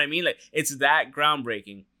now. You know what I mean? Like it's that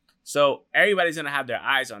groundbreaking. So everybody's gonna have their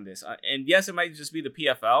eyes on this, and yes, it might just be the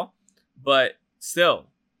PFL, but still,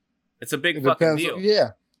 it's a big fucking deal.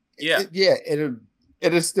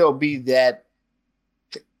 It'll still be that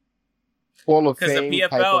Hall of Fame. Because the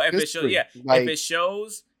PFL,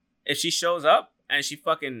 if she shows up and she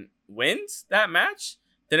fucking wins that match,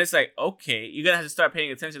 then it's like, okay, you're gonna have to start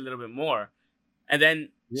paying attention a little bit more, and then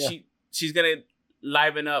she's gonna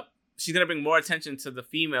liven up. She's gonna bring more attention to the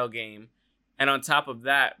female game, and on top of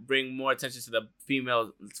that, bring more attention to the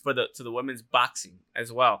female to the women's boxing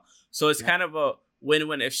as well. So it's kind of a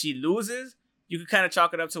win-win. If she loses, you could kind of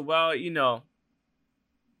chalk it up to, well, you know,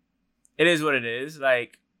 it is what it is.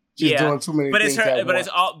 Like, she's doing too many things.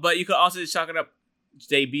 But you could also just chalk it up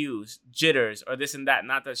debuts, jitters, or this and that.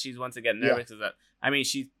 Not that she's one to get nervous. I mean,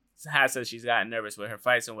 she has said she's gotten nervous with her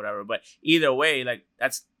fights and whatever. But either way, like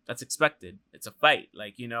that's expected. It's a fight.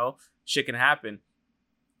 Like, you know, shit can happen.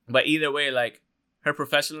 But either way, like her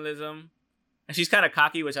professionalism, and she's kind of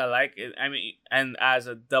cocky, which I like. I mean, and as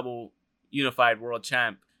a double unified world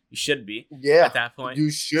champ, you should be. Yeah. At that point,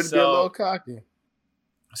 you should be a little cocky.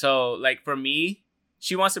 So, like for me,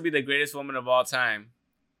 she wants to be the greatest woman of all time,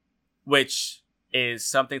 which is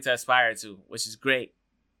something to aspire to, which is great.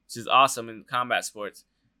 Which is awesome in combat sports.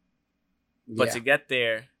 But to get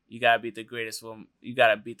there, you gotta beat the greatest woman. You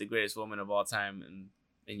gotta beat the greatest woman of all time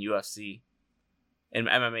in UFC, in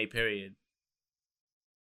MMA period.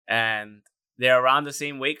 And they're around the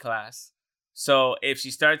same weight class. So if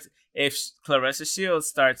Claressa Shields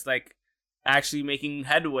starts like actually making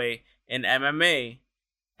headway in MMA,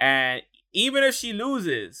 and even if she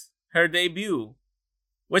loses her debut,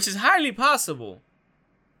 which is highly possible.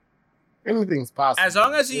 Anything's possible. As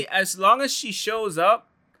long as she shows up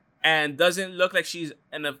and doesn't look like she's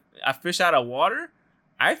a fish out of water,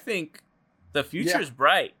 I think the future is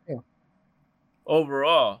bright. Yeah.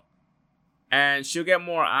 Overall. And she'll get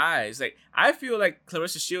more eyes. Like I feel like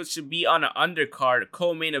Claressa Shields should be on an undercard,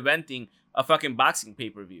 co-main eventing a fucking boxing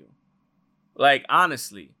pay-per-view. Like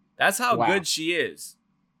honestly, that's how good she is.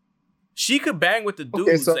 She could bang with the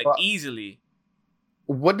dudes easily.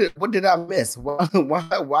 What did I miss? Why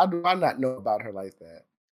do I not know about her like that?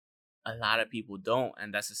 A lot of people don't,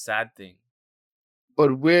 and that's a sad thing.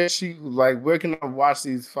 But where can I watch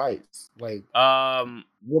these fights? Like,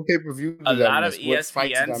 what pay-per-view? A lot of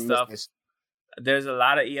ESPN stuff. There's a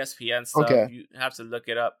lot of ESPN stuff. Okay. You have to look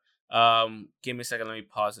it up. Give me a second. Let me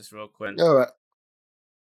pause this real quick. All right.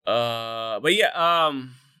 But you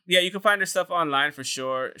can find her stuff online for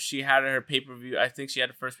sure. She had her pay-per-view. I think she had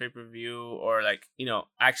the first pay-per-view, or like, you know,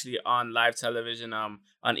 actually on live television, on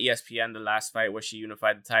ESPN, the last fight where she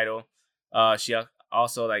unified the title. She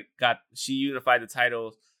also she unified the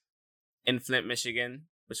title in Flint, Michigan,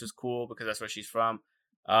 which was cool because that's where she's from.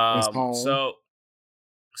 So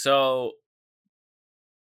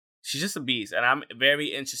she's just a beast, and I'm very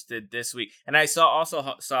interested this week. And I saw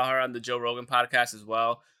her on the Joe Rogan podcast as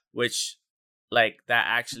well, which like that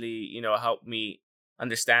actually, you know, helped me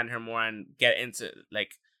understand her more and get into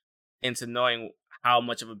knowing how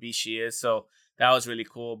much of a beast she is. So that was really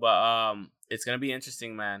cool. But it's gonna be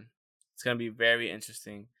interesting, man. It's gonna be very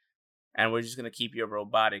interesting. And we're just gonna keep your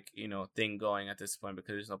robotic, you know, thing going at this point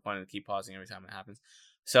because there's no point in keep pausing every time it happens.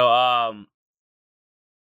 So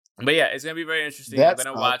but yeah, it's gonna be very interesting. I'm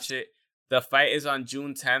gonna watch it. The fight is on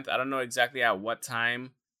June 10th. I don't know exactly at what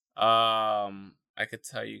time. I could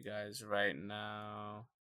tell you guys right now.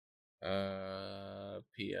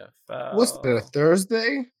 PFL. What's it, a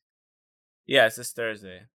Thursday? Yeah, it's this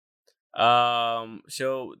Thursday.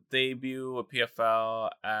 She'll debut a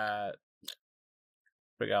PFL at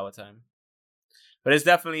Forgot what time. But it's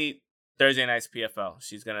definitely Thursday night's PFL.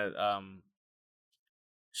 She's gonna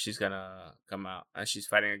come out and she's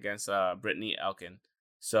fighting against Brittany Elkin.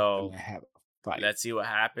 So have a fight. Let's see what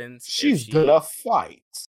happens. She's gonna fight.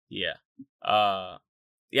 Yeah.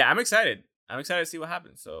 Yeah, I'm excited. I'm excited to see what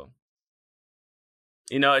happens. So,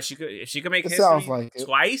 if she could make history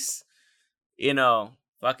twice,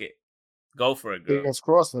 fuck it. Go for it, girl. Fingers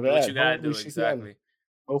crossed for that. Do what you gotta do, exactly.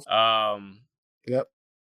 Yep.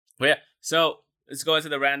 But yeah, so let's go into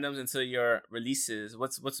the randoms, into your releases.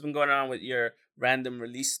 What's been going on with your random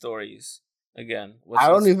release stories again? I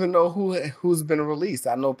don't even know who's been released.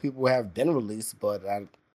 I know people have been released, but I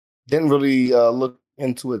didn't really look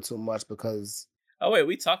into it too much because. Oh wait,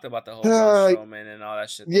 we talked about the whole Strowman and all that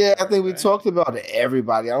shit. Yeah, I think we talked about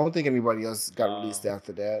everybody. I don't think anybody else got released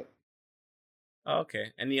after that.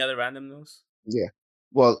 Okay. Any other random news? Yeah.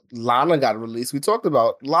 Well, Lana got released. We talked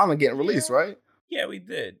about Lana getting released, right? Yeah, we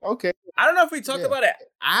did. Okay. I don't know if we talked about it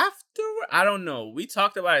after. I don't know. We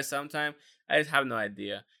talked about it sometime. I just have no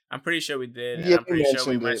idea. I'm pretty sure we did. Yeah, I'm pretty sure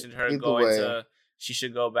we mentioned her going to. She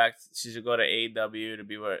should go back. She should go to AEW to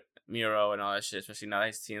be with Miro and all that shit. Especially now that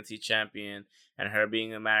he's TNT champion, and her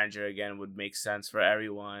being a manager again would make sense for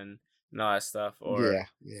everyone and all that stuff. Or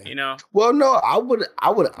yeah. Well, no, I would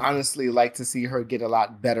honestly like to see her get a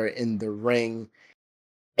lot better in the ring,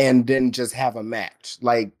 and then just have a match.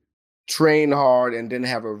 Like, train hard and then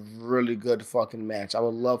have a really good fucking match. I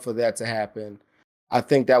would love for that to happen. I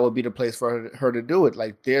think that would be the place for her to do it.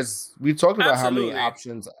 Like, we talked about how many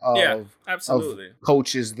options of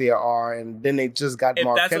coaches there are, and then they just got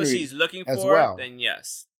Mark Henry. If that's what she's looking for, then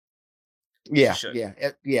yes. Yeah.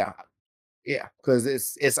 Because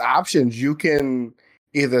it's options. You can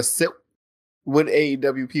either sit with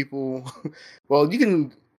AEW people. Well, you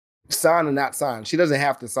can sign or not sign. She doesn't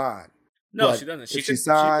have to sign. No, she doesn't. She can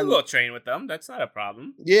go train with them. That's not a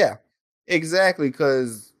problem. Yeah, exactly.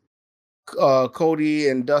 Because Cody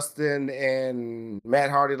and Dustin and Matt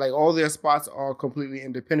Hardy, like, all their spots are completely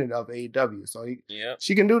independent of AEW. So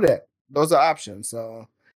she can do that. Those are options. So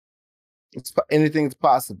anything's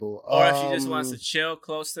possible. Or if she just wants to chill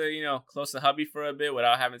close to hubby for a bit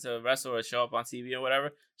without having to wrestle or show up on TV or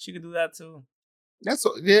whatever, she could do that too.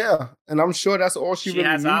 And I'm sure that's all she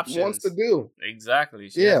really wants to do. Exactly,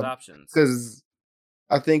 she has options. Because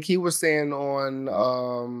I think he was saying on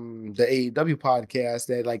the AEW podcast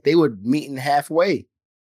that, like, they were meeting halfway.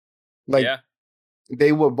 Like,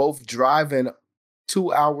 they were both driving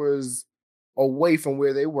 2 hours away from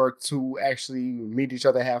where they work to actually meet each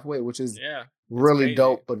other halfway, which is really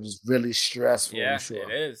dope, but it's really stressful. Yeah, I'm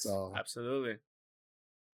sure. It is. So, absolutely.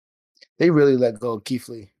 They really let go of Keith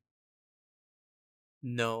Lee.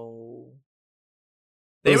 No.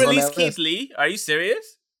 They released Keith Lee? Are you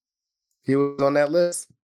serious? He was on that list.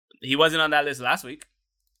 He wasn't on that list last week.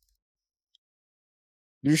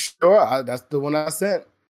 You sure? That's the one I sent.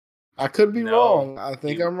 I could be wrong. I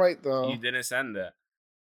think I'm right, though. You didn't send that.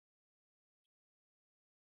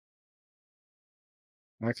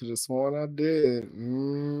 I could have sworn I did.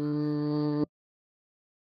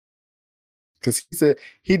 Because he said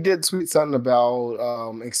he did tweet something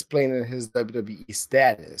about explaining his WWE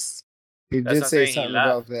status. He did say something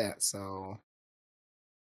about that. So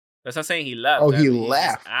that's not saying he left. Oh, he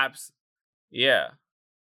left. Yeah.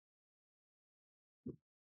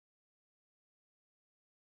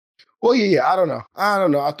 Well, yeah. I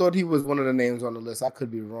don't know. I thought he was one of the names on the list. I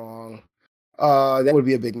could be wrong. That would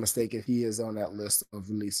be a big mistake if he is on that list of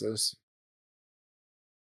releases.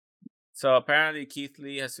 So apparently Keith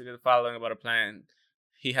Lee has to get the following about a plan.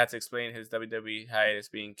 He had to explain his WWE hiatus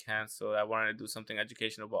being canceled. I wanted to do something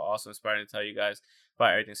educational but also inspiring to tell you guys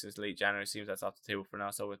about everything since late January. Seems that's off the table for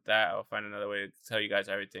now. So with that, I'll find another way to tell you guys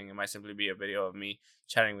everything. It might simply be a video of me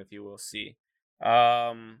chatting with you. We'll see.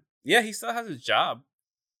 Yeah, he still has his job.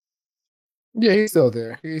 Yeah, he's still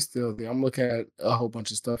there. I'm looking at a whole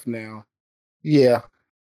bunch of stuff now. Yeah.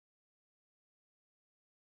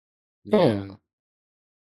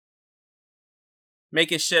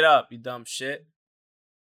 Making shit up, you dumb shit.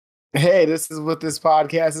 Hey, this is what this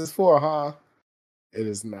podcast is for, huh? It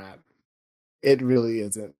is not. It really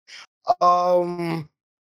isn't. Yeah,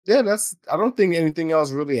 I don't think anything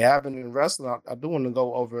else really happened in wrestling. I do want to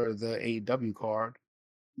go over the AEW card.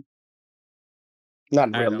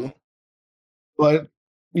 Not really. But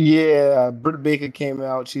yeah, Britt Baker came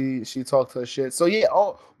out. She talked her shit. So yeah,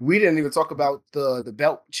 we didn't even talk about the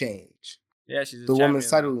belt change. Yeah, she's the women's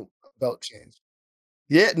title belt change.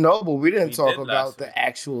 Yeah, no, but we didn't talk about the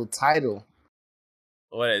actual title.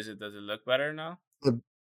 What is it? Does it look better now?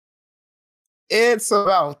 It's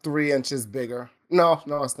about 3 inches bigger. No,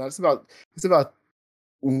 it's not. It's about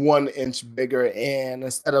 1 inch bigger, and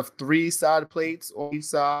instead of 3 side plates on each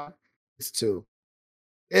side, it's 2.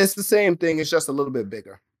 It's the same thing. It's just a little bit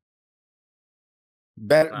bigger.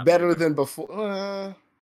 Better than before.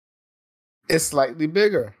 It's slightly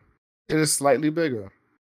bigger. It is slightly bigger.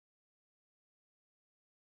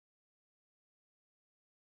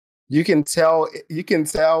 You can tell,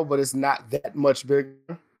 but it's not that much bigger.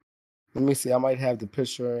 Let me see. I might have the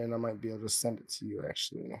picture, and I might be able to send it to you.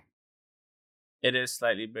 Actually, it is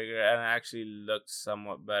slightly bigger, and it actually looks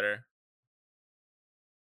somewhat better.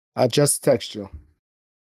 I just text you.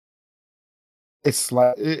 It's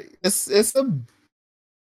like it's a.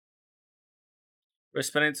 We're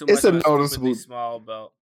spending too much on a noticeably small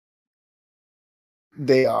belt.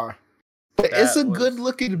 They are. But it's a good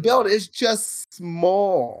looking belt. It's just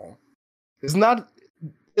small. It's not.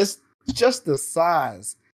 It's just the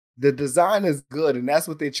size. The design is good, and that's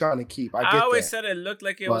what they're trying to keep. I always said it looked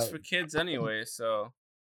like it was for kids anyway. So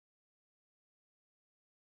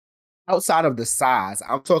outside of the size,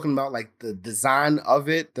 I'm talking about like the design of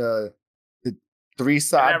it. The 3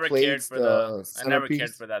 side plates. I never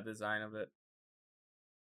cared for that design of it.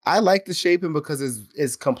 I like the shaping because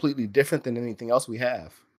it's completely different than anything else we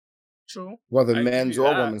have. True. Whether men's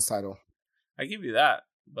or women's title. I give you that,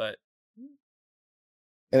 but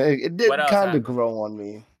and it did kind of grow on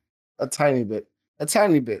me a tiny bit. A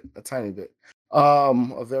very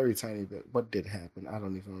tiny bit. What did happen? I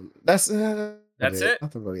don't even remember. That's it.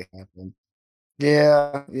 Nothing really happened.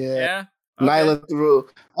 Yeah. Okay. Nyla threw.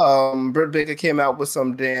 Britt Baker came out with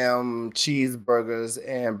some damn cheeseburgers,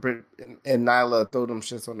 and Britt and Nyla threw them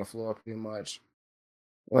shits on the floor pretty much.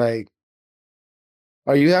 Like,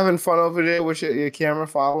 are you having fun over there with your camera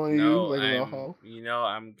following you? Like a little hoe?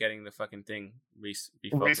 I'm getting the fucking thing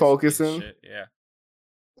refocusing. Shit. Yeah,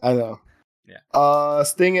 I know. Yeah.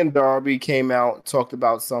 Sting and Darby came out, talked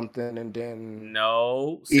about something, and then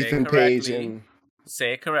Ethan Page and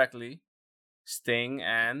say it correctly. Sting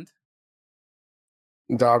and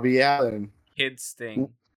Darby Allin. Kid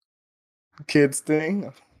Sting.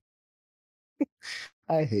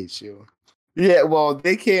 I hate you. Yeah, well,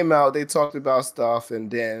 they came out, they talked about stuff,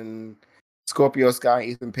 and then Scorpio Sky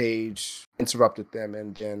and Ethan Page interrupted them,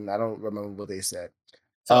 and then I don't remember what they said.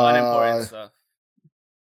 So unimportant stuff.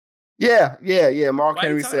 Yeah. Mark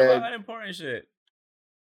Henry said about unimportant shit.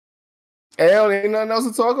 Hell, ain't nothing else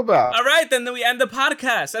to talk about. All right, then we end the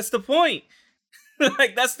podcast. That's the point.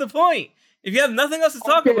 Like, that's the point. If you have nothing else to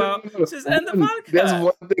talk about, just end the podcast. That's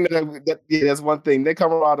one thing that's one thing. Nick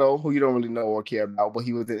Comoroto, who you don't really know or care about, but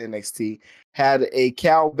he was in NXT, had a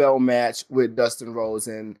cowbell match with Dustin Rhodes,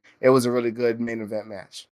 and it was a really good main event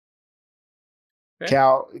match. Okay.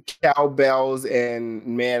 Cowbells and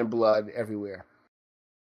man blood everywhere.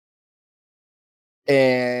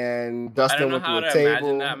 And Dustin went to a table. I don't know how to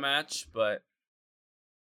imagine that match, but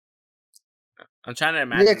I'm trying to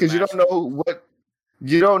imagine. Yeah, because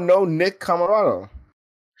you don't know Nick Comoroto.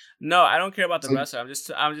 No, I don't care about the wrestler.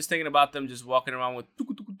 I'm just thinking about them just walking around with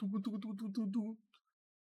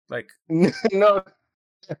like no.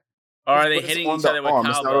 Or are they hitting each other with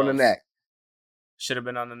cowbells? It's not on the neck. Should have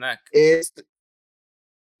been on the neck. It's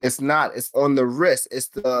not. It's on the wrist. It's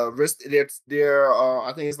the wrist. They're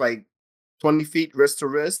I think it's like 20 feet wrist to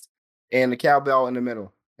wrist, and the cowbell in the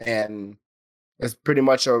middle, and it's pretty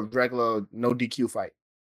much a regular no DQ fight.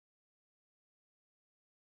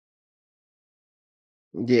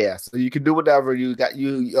 Yeah, so you can do whatever. You got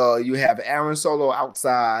you have Aaron Solo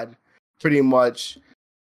outside, pretty much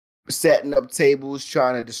setting up tables,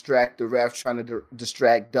 trying to distract the ref, trying to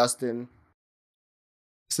distract Dustin.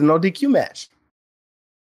 It's a no DQ match.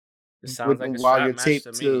 It sounds like a strap match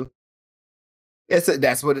to me. That's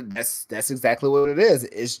exactly what it is.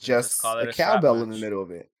 It's just a cowbell in the middle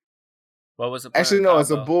of it. What was the point? Actually, no, it's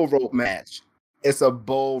a bull rope match. It's a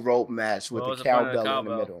bull rope match with a cowbell in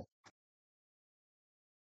the middle.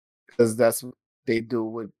 Because that's what they do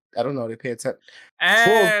with, I don't know, they pay attention.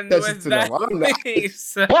 And with that, I don't know,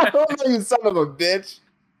 you son of a bitch.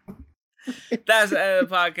 That's the end of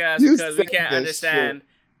the podcast because we can't understand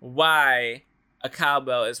why a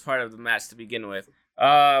cowbell is part of the match to begin with.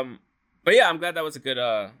 But yeah, I'm glad that was a good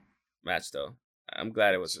match, though. I'm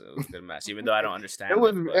glad it was a good match, even though I don't understand. It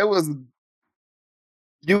was.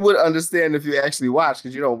 You would understand if you actually watched,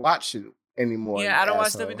 because you don't watch it anymore. Yeah, I don't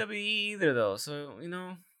watch WWE either, though. So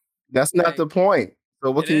that's not the point.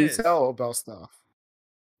 So what can you tell about stuff?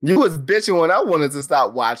 You was bitching when I wanted to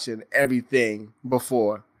stop watching everything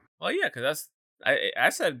before. Well, yeah, because I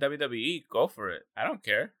said WWE, go for it. I don't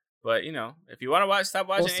care. But, if you want to stop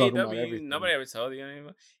watching AEW, nobody ever told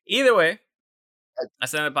you. Either way,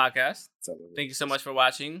 that's the end of the podcast. Thank you so much for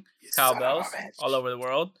watching Cowbells all over the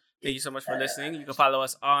world. Thank you so much for listening. You can follow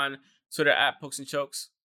us on Twitter at Pokes and Chokes.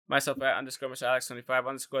 Myself at _Mr. Alex25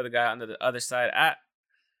 _ the guy on the other side at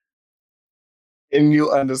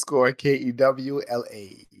MU_KEWLA.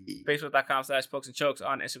 Facebook.com/Pokes and Chokes.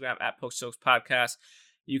 On Instagram at Pokes Chokes Podcast.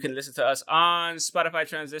 You can listen to us on Spotify,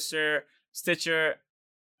 Transistor, Stitcher,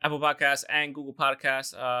 Apple Podcasts, and Google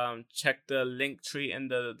Podcasts. Check the link tree in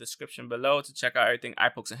the description below to check out everything Eye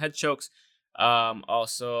Pokes and Head Chokes.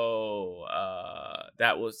 Also,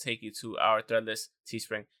 that will take you to our Threadless,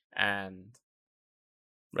 Teespring, and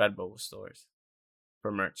Redbubble stores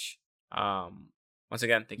for merch. Once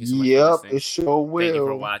again, thank you so much for listening. It sure will. Thank you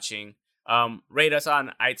for watching. Rate us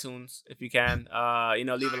on iTunes if you can.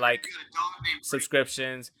 Leave a like,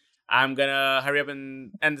 subscriptions. I'm gonna hurry up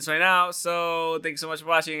and end this right now. So thank you so much for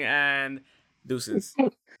watching, and deuces.